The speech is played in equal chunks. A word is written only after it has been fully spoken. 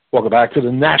Welcome back to the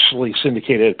nationally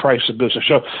syndicated Price of Business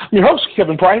Show. I'm your host,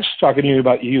 Kevin Price, talking to you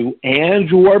about you and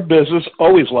your business.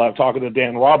 Always love talking to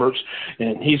Dan Roberts,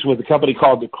 and he's with a company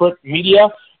called Decrypt Media.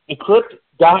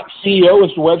 Decrypt.co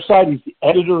is the website. He's the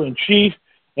editor-in-chief,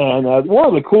 and one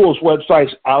of the coolest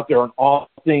websites out there on all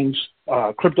things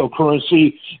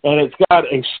cryptocurrency, and it's got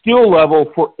a skill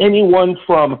level for anyone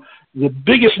from the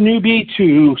biggest newbie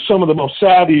to some of the most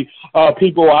savvy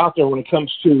people out there when it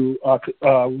comes to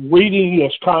reading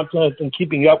this content and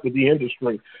keeping up with the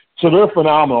industry. So they're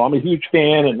phenomenal. I'm a huge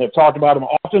fan, and I've talked about them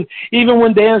often, even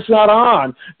when Dan's not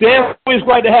on. Dan, always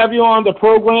glad to have you on the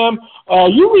program.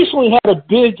 You recently had a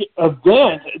big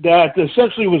event that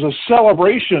essentially was a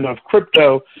celebration of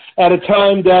crypto at a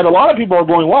time that a lot of people are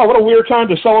going, wow, what a weird time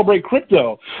to celebrate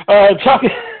crypto.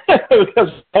 Because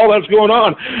all that's going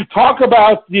on. Talk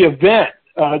about the event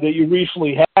that you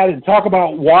recently had, and talk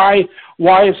about why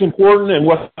it's important and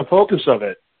what the focus of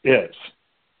it is.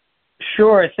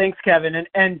 Sure. Thanks, Kevin.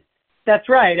 And that's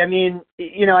right. I mean,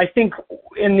 I think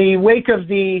in the wake of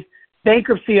the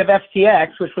bankruptcy of FTX,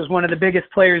 which was one of the biggest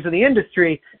players in the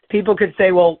industry, people could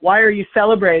say, well, why are you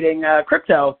celebrating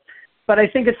crypto? But I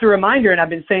think it's a reminder, and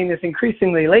I've been saying this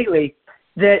increasingly lately,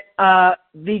 that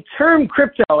the term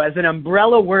crypto as an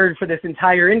umbrella word for this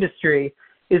entire industry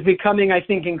is becoming, I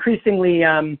think, increasingly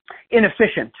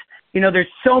inefficient. There's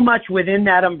so much within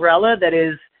that umbrella that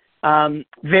is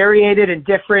variated and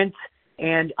different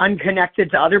and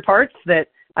unconnected to other parts that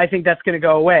I think that's going to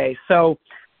go away. So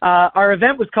our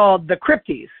event was called the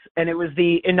Crypties, and it was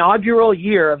the inaugural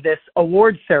year of this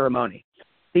award ceremony.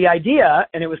 The idea,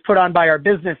 and it was put on by our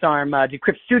business arm,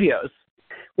 Decrypt Studios,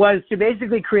 was to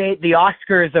basically create the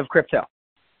Oscars of crypto.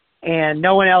 And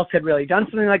no one else had really done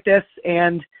something like this.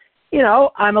 And,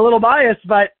 I'm a little biased,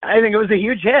 but I think it was a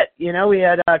huge hit. We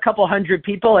had a couple hundred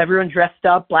people, everyone dressed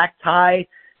up, black tie.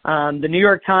 The New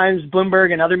York Times,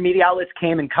 Bloomberg, and other media outlets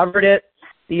came and covered it.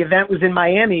 The event was in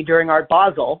Miami during Art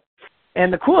Basel.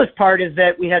 And the coolest part is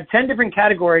that we had 10 different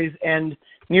categories and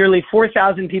nearly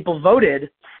 4,000 people voted,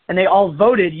 and they all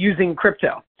voted using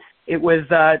crypto. It was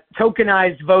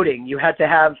tokenized voting. You had to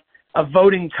have a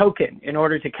voting token in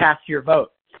order to cast your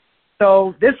vote.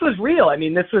 So this was real. I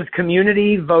mean, this was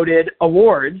community-voted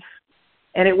awards,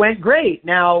 and it went great.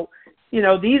 Now,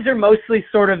 these are mostly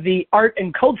sort of the art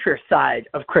and culture side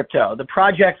of crypto. The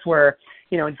projects were,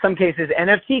 in some cases,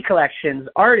 NFT collections,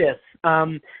 artists,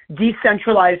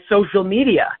 decentralized social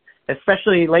media,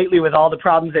 especially lately with all the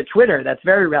problems at Twitter. That's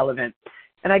very relevant.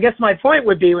 And I guess my point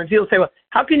would be when people say, well,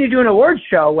 how can you do an awards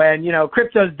show when,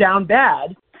 crypto's down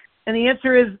bad? And the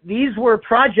answer is these were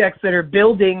projects that are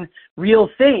building real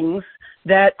things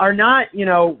that are not,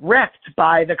 wrecked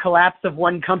by the collapse of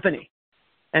one company.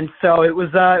 And so it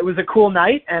was a cool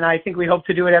night, and I think we hope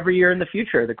to do it every year in the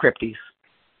future, the Crypties.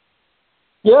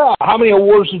 Yeah. How many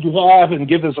awards did you have, and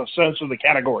give us a sense of the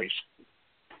categories?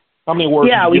 How many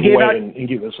awards did you give away and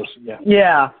give us a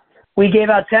Yeah. We gave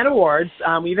out 10 awards.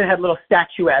 We even had little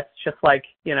statuettes, just like,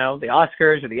 the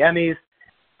Oscars or the Emmys.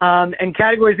 And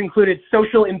categories included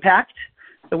social impact.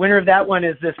 The winner of that one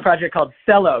is this project called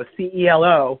Celo,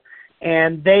 C-E-L-O,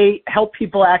 and they help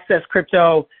people access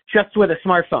crypto just with a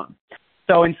smartphone.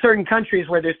 So in certain countries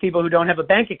where there's people who don't have a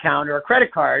bank account or a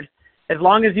credit card, as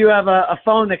long as you have a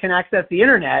phone that can access the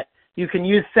internet, you can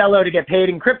use Celo to get paid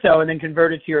in crypto and then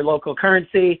convert it to your local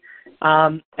currency.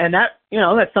 And that,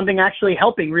 that's something actually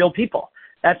helping real people.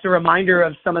 That's a reminder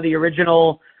of some of the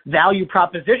original value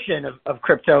proposition of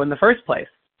crypto in the first place.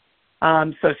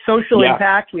 So social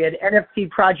impact, we had NFT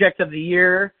Project of the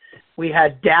Year. We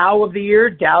had DAO of the Year.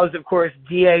 DAO is, of course,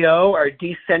 DAO, or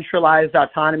Decentralized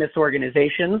Autonomous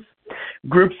Organizations,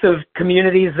 groups of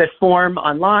communities that form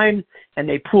online and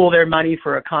they pool their money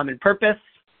for a common purpose.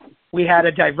 We had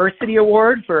a Diversity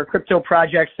Award for a crypto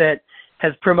project that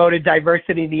has promoted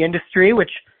diversity in the industry, which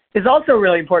is also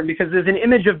really important because there's an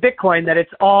image of Bitcoin that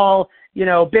it's all,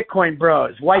 Bitcoin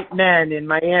bros, white men in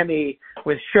Miami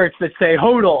with shirts that say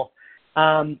HODL.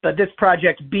 But this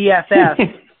project,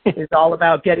 BFF, is all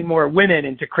about getting more women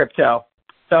into crypto.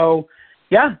 So,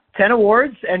 10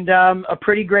 awards and a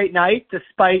pretty great night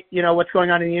despite, what's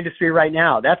going on in the industry right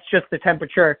now. That's just the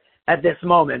temperature at this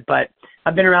moment. But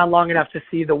I've been around long enough to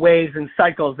see the waves and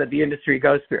cycles that the industry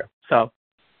goes through. So.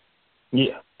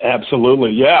 Yeah,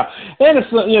 absolutely. Yeah. And it's,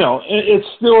 it's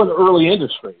still an early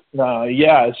industry.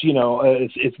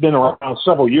 It's been around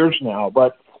several years now,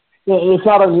 but it's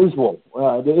not unusual.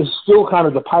 It's still kind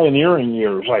of the pioneering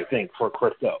years, I think, for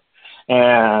crypto.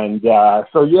 And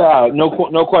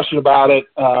no question about it.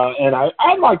 And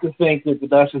I'd like to think that the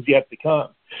best is yet to come.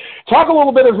 Talk a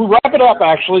little bit as we wrap it up,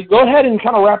 actually. Go ahead and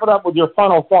kind of wrap it up with your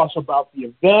final thoughts about the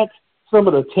event, some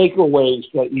of the takeaways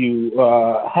that you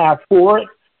have for it,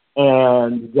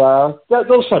 and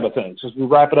those type of things as we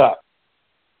wrap it up.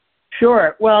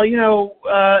 Sure. Well,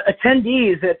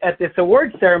 attendees at this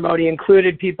awards ceremony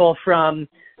included people from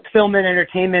film and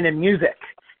entertainment and music.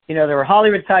 There were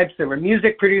Hollywood types, there were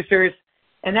music producers,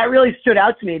 and that really stood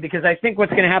out to me because I think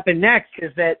what's going to happen next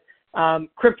is that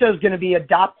crypto is going to be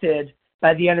adopted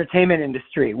by the entertainment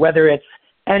industry, whether it's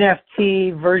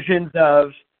NFT versions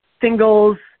of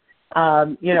singles,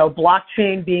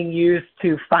 blockchain being used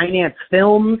to finance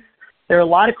films. There are a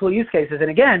lot of cool use cases. And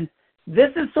again,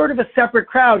 this is sort of a separate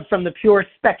crowd from the pure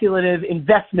speculative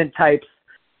investment types,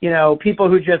 people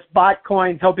who just bought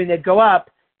coins hoping they'd go up.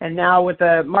 And now with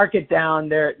the market down,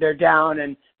 they're down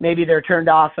and maybe they're turned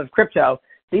off of crypto.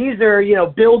 These are,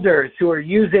 builders who are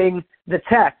using the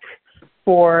tech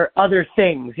for other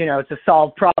things, to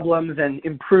solve problems and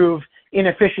improve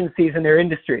inefficiencies in their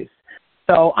industries.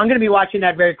 So I'm going to be watching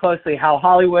that very closely, how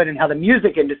Hollywood and how the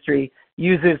music industry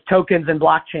uses tokens and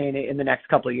blockchain in the next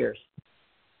couple of years.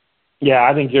 Yeah,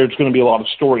 I think there's going to be a lot of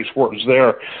stories for us there.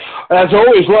 As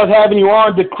always, love having you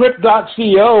on.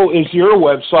 Decrypt.co is your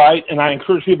website, and I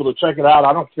encourage people to check it out.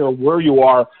 I don't care where you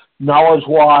are,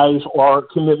 knowledge-wise or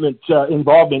commitment,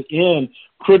 involvement in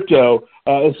crypto.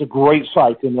 It's a great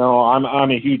site to know.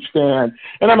 I'm a huge fan.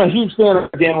 And I'm a huge fan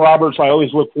of Dan Roberts. I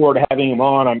always look forward to having him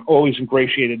on. I'm always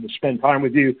ingratiated to spend time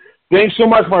with you. Thanks so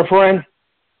much, my friend.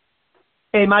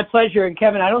 Hey, my pleasure. And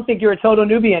Kevin, I don't think you're a total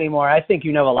newbie anymore. I think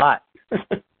you know a lot.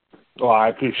 Oh, I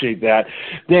appreciate that.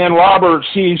 Dan Roberts,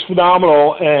 he's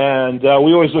phenomenal, and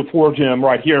we always look forward to him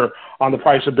right here on The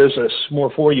Price of Business.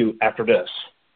 More for you after this.